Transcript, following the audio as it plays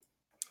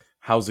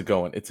How's it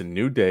going? It's a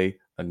new day,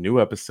 a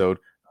new episode.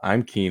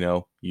 I'm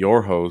Kino,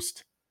 your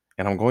host,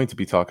 and I'm going to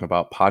be talking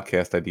about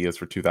podcast ideas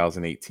for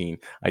 2018.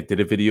 I did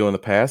a video in the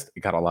past.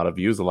 It got a lot of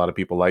views. A lot of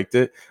people liked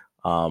it.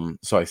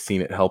 So I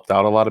seen it helped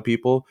out a lot of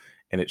people,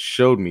 and it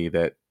showed me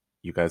that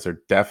you guys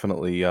are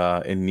definitely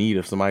in need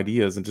of some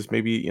ideas and just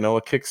maybe, a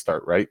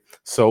kickstart, right?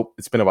 So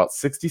it's been about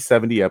 60,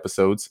 70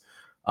 episodes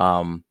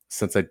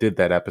since I did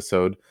that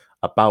episode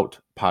about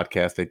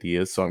podcast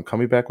ideas. So I'm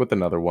coming back with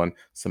another one,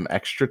 some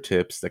extra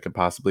tips that could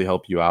possibly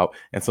help you out,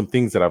 and some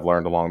things that I've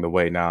learned along the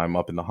way. Now I'm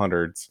up in the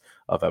hundreds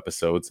of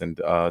episodes and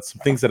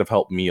some things that have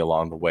helped me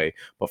along the way.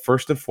 But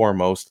first and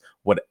foremost,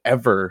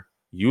 whatever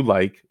you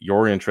like,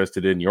 you're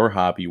interested in, your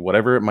hobby,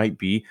 whatever it might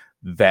be,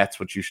 that's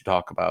what you should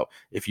talk about.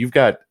 If you've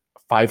got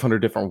 500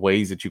 different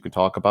ways that you can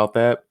talk about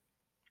that,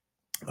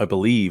 I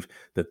believe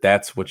that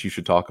that's what you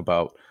should talk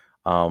about.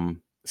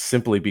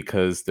 Simply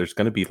because there's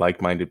going to be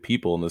like-minded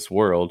people in this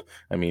world.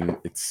 I mean,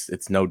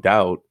 it's no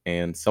doubt,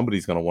 and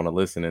somebody's going to want to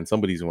listen, and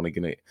somebody's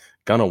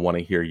gonna want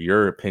to hear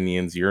your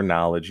opinions, your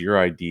knowledge, your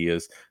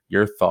ideas,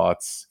 your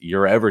thoughts,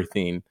 your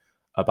everything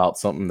about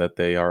something that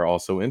they are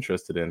also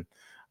interested in.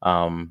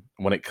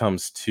 When it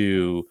comes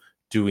to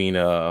doing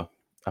a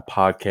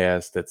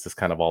podcast that's just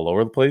kind of all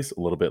over the place, a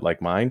little bit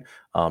like mine,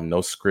 no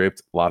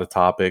script, a lot of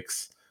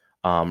topics,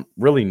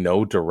 really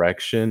no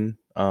direction.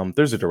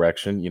 There's a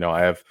direction,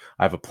 I have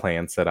a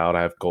plan set out.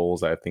 I have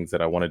goals. I have things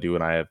that I want to do,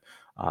 and I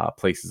have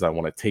places I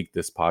want to take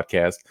this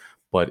podcast.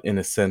 But in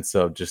a sense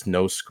of just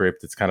no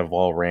script, it's kind of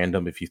all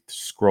random. If you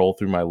scroll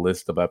through my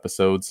list of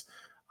episodes,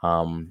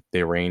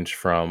 they range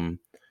from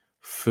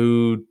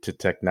food to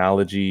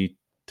technology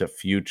to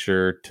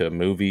future to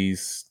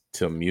movies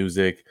to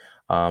music.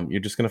 You're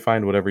just gonna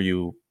find whatever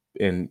you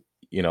and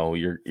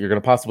you're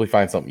gonna possibly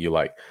find something you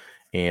like,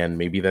 and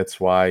maybe that's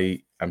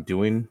why I'm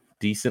doing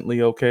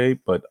decently okay.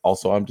 But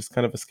also, I'm just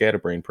kind of a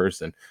scatterbrained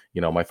person.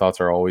 My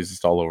thoughts are always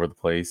just all over the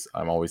place.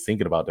 I'm always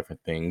thinking about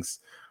different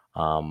things.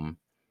 Um,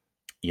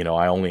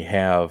 I only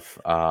have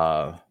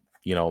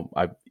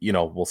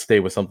will stay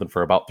with something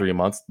for about 3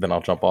 months, then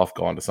I'll jump off,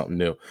 go on to something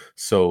new.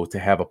 So to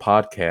have a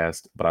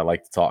podcast, but I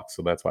like to talk,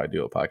 so that's why I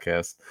do a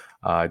podcast.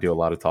 I do a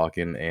lot of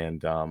talking,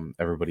 and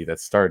everybody that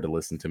started to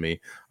listen to me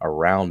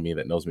around me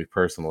that knows me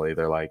personally,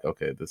 they're like,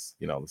 okay, this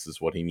is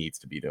what he needs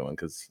to be doing,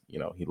 because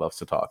he loves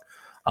to talk.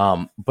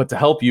 But to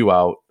help you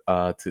out,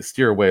 to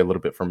steer away a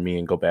little bit from me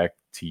and go back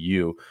to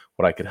you,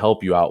 what I could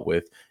help you out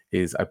with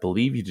is, I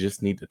believe you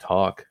just need to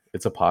talk.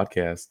 It's a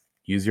podcast.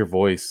 Use your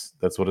voice.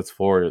 That's what it's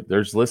for.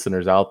 There's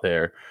listeners out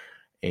there,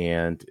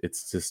 and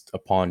it's just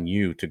upon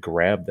you to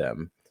grab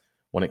them.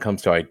 When it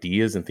comes to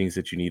ideas and things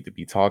that you need to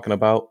be talking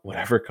about,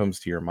 whatever comes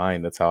to your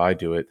mind, that's how I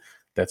do it.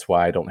 That's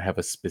why I don't have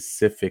a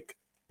specific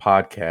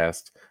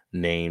podcast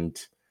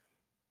named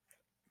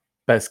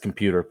Best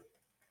Computer,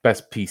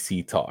 Best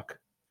PC Talk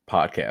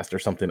podcast or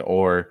something,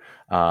 or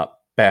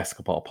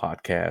basketball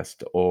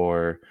podcast,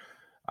 or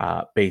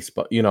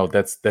baseball.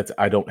 That's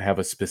I don't have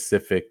a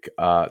specific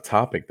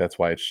topic. That's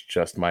why it's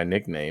just my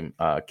nickname,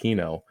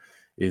 Kino,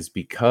 is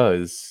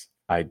because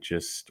I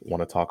just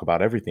want to talk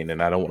about everything,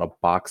 and I don't want to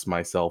box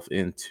myself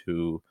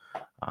into.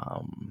 I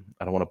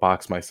don't want to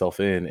box myself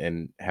in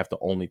and have to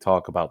only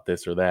talk about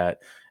this or that,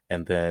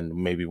 and then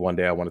maybe one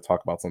day I want to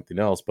talk about something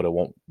else, but it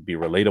won't be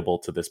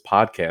relatable to this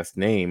podcast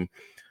name.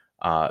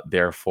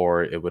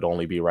 Therefore, it would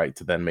only be right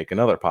to then make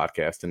another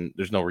podcast, and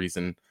there's no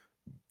reason,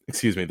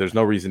 excuse me, there's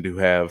no reason to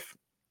have,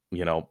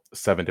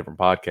 seven different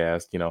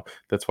podcasts.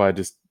 That's why I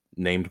just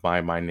named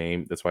my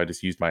name. That's why I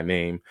just used my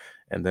name,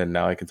 and then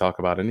now I can talk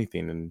about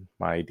anything, and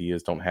my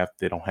ideas don't have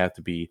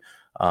to be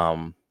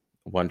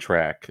one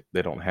track.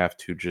 They don't have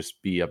to just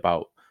be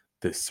about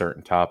this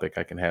certain topic.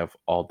 I can have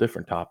all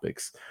different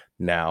topics.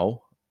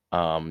 Now,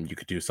 you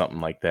could do something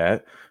like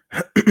that.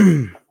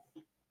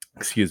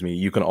 Excuse me.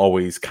 You can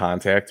always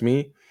contact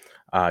me.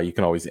 You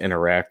can always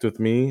interact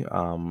with me.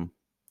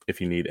 If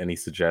you need any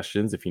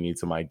suggestions, if you need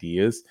some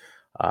ideas,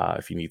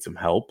 if you need some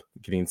help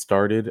getting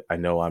started. I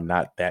know I'm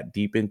not that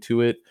deep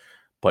into it,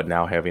 but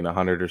now having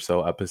 100 or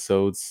so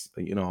episodes,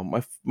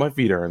 my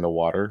feet are in the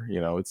water.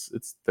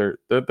 It's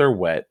they're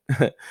wet,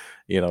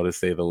 to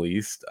say the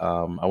least.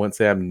 I wouldn't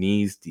say I'm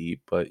knees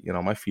deep, but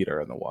my feet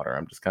are in the water.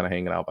 I'm just kind of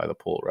hanging out by the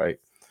pool, right?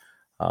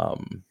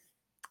 Um,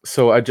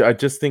 so I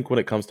just think when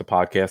it comes to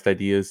podcast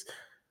ideas,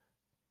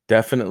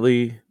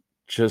 definitely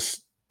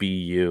just be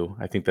you.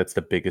 I think that's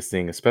the biggest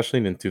thing, especially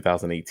in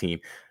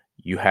 2018.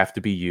 You have to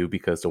be you,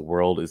 because the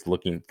world is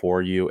looking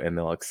for you, and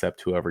they'll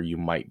accept whoever you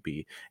might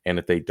be. And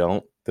if they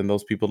don't, then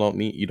those people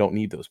you don't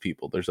need those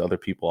people. There's other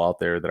people out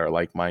there that are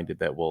like-minded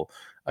that will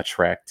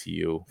attract to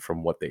you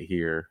from what they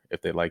hear,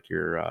 if they like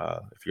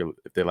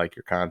if they like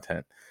your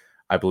content.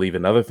 I believe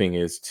another thing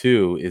is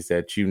too, is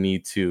that you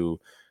need to,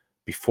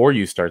 before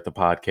you start the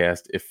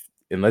podcast, if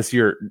unless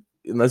you're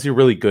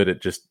really good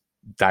at just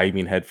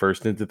diving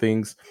headfirst into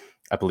things,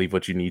 I believe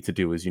what you need to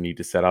do is you need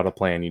to set out a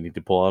plan. You need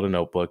to pull out a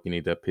notebook. You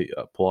need to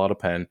pull out a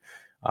pen,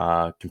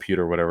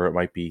 computer, whatever it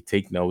might be.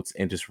 Take notes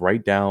and just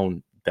write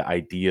down the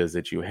ideas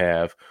that you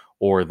have,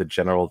 or the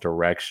general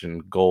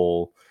direction,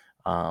 goal,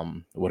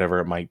 whatever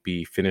it might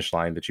be, finish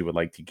line that you would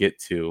like to get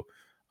to.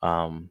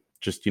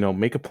 Just,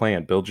 make a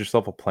plan, build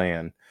yourself a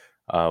plan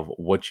of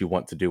what you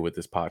want to do with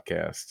this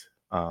podcast.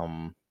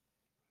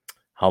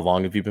 How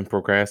long have you been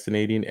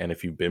procrastinating? And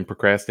if you've been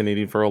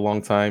procrastinating for a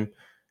long time,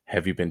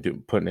 have you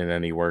been putting in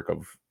any work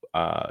of,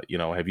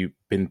 have you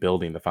been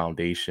building the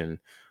foundation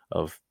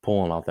of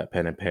pulling out that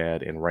pen and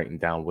pad and writing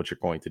down what you're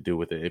going to do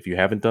with it? If you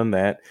haven't done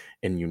that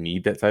and you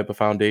need that type of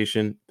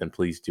foundation, then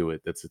please do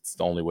it. It's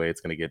the only way it's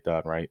going to get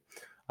done, right?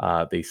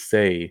 They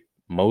say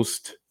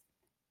most,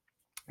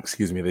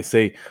 excuse me, they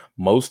say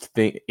most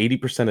thing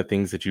 80% of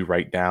things that you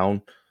write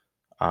down,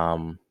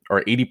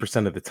 or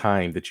 80% of the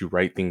time that you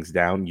write things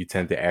down, you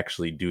tend to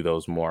actually do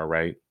those more,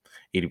 right?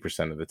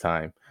 80% of the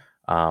time.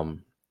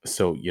 Um,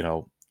 so,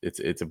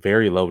 it's a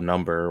very low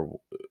number.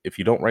 If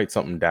you don't write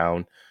something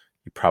down,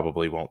 you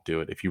probably won't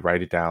do it. If you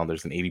write it down,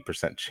 there's an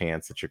 80%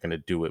 chance that you're going to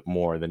do it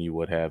more than you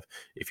would have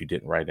if you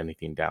didn't write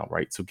anything down,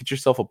 right? So get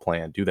yourself a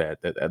plan, do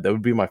that. That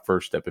would be my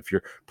first step. If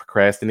you're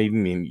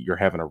procrastinating and you're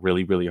having a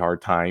really, really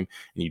hard time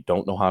and you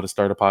don't know how to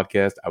start a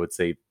podcast, I would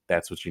say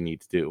that's what you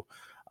need to do.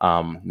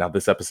 Now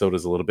this episode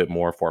is a little bit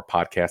more for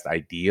podcast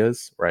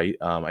ideas, right?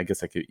 I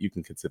guess you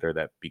can consider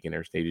that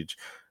beginner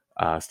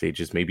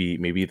stages.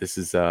 Maybe this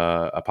is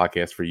a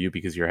podcast for you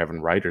because you're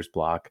having writer's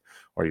block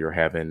or you're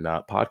having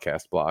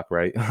podcast block,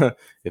 right?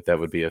 If that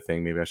would be a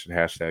thing, maybe I should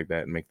hashtag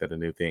that and make that a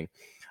new thing.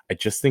 I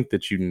just think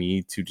that you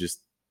need to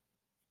just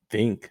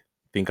think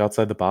think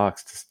outside the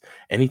box. Just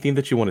anything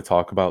that you want to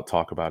talk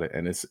about it.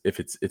 And if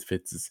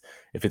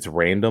it's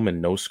random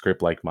and no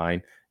script like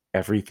mine,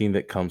 everything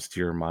that comes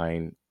to your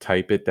mind,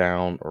 type it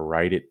down or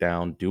write it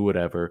down, do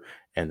whatever,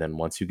 and then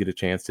once you get a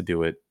chance to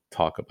do it,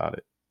 talk about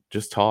it.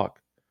 Just talk.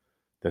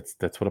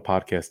 That's what a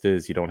podcast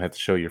is. You don't have to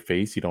show your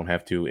face, you don't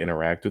have to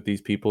interact with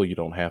these people, you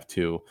don't have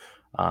to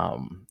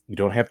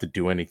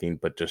do anything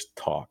but just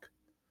talk.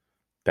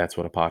 That's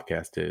what a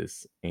podcast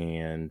is.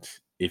 And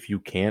if you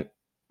can't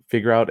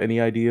figure out any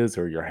ideas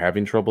or you're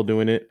having trouble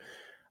doing it,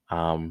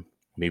 um,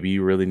 maybe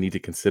you really need to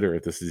consider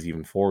if this is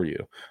even for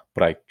you.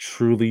 But I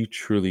truly,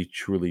 truly,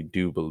 truly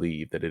do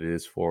believe that it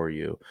is for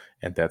you.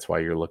 And that's why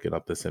you're looking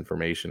up this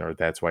information, or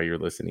that's why you're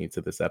listening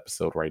to this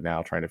episode right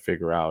now, trying to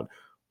figure out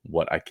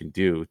what I can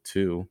do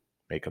to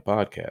make a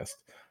podcast.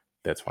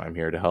 That's why I'm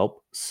here to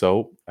help.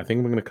 So I think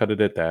I'm going to cut it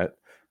at that.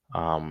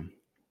 Um,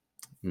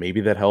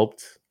 Maybe that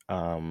helped.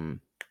 It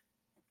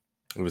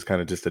was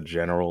kind of just a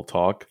general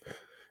talk.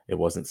 It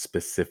wasn't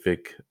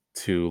specific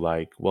to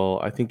like, well,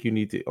 I think you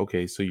need to,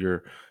 okay, so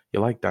you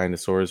like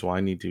dinosaurs. Well,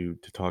 I need to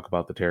talk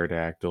about the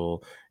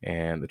pterodactyl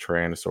and the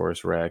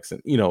Tyrannosaurus Rex.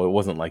 And it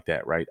wasn't like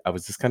that, right? I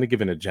was just kind of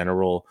giving a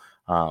general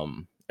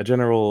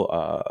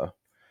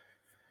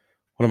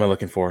what am I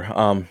looking for?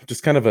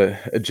 Just kind of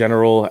a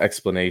general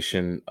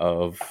explanation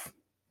of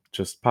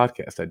just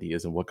podcast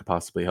ideas and what could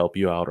possibly help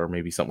you out, or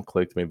maybe something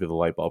clicked, maybe the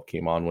light bulb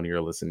came on when you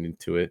were listening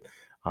to it.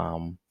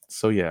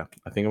 So yeah,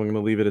 I think I'm going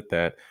to leave it at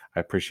that. I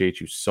appreciate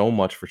you so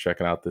much for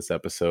checking out this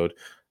episode.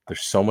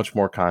 There's so much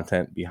more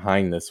content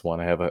behind this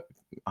one. I have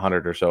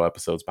 100 or so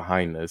episodes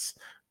behind this.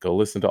 Go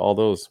listen to all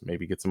those.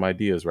 Maybe get some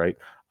ideas, right?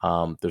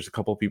 There's a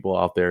couple people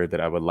out there that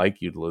I would like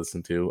you to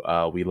listen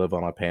to. We live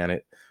on a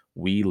planet.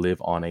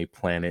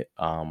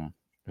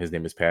 His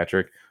name is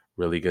Patrick.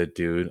 Really good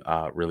dude.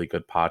 Really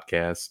good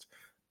podcast.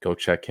 Go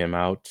check him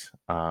out.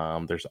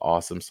 There's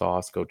Awesome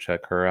Sauce. Go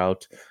check her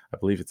out. I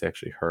believe it's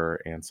actually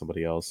her and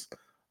somebody else.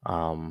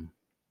 Um,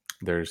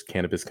 there's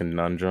Cannabis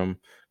Conundrum.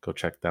 Go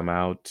check them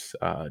out.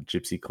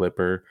 Gypsy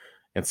Clipper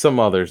and some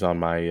others on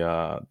my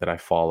that I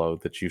follow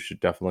that you should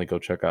definitely go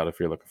check out if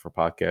you're looking for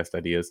podcast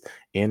ideas.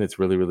 And it's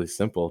really, really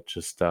simple.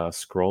 Just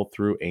scroll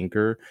through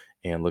Anchor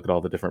and look at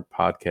all the different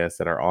podcasts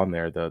that are on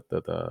there.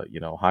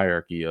 The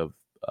hierarchy of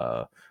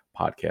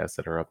podcasts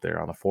that are up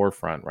there on the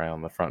forefront, right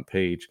on the front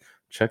page.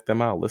 Check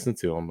them out, listen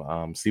to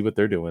them, see what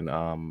they're doing,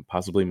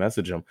 possibly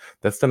message them.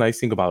 That's the nice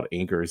thing about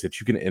Anchor, is that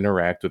you can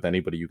interact with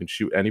anybody. You can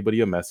shoot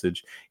anybody a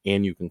message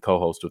and you can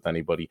co-host with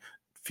anybody.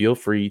 Feel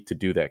free to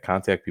do that.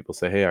 Contact people,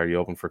 say, hey, are you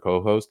open for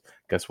co-host?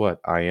 Guess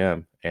what? I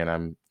am. And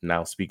I'm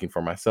now speaking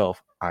for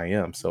myself. I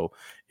am. So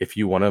if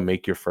you want to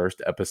make your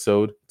first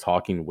episode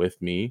talking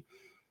with me,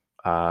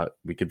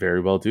 we could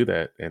very well do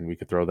that. And we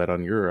could throw that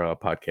on your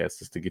podcast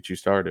just to get you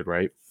started,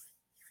 right?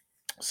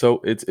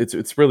 So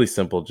it's really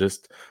simple.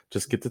 Just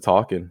get to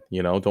talking.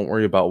 Don't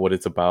worry about what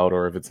it's about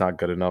or if it's not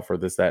good enough or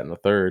this, that, and the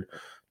third.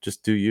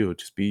 Just do you.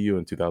 Just be you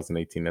in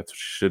 2018. That's what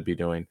you should be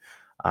doing.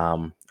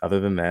 Other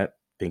than that,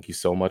 thank you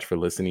so much for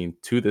listening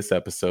to this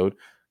episode.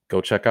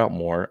 Go check out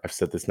more. I've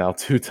said this now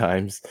 2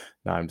 times.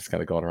 Now I'm just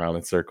kind of going around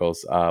in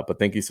circles. But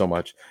thank you so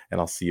much,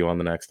 and I'll see you on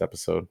the next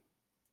episode.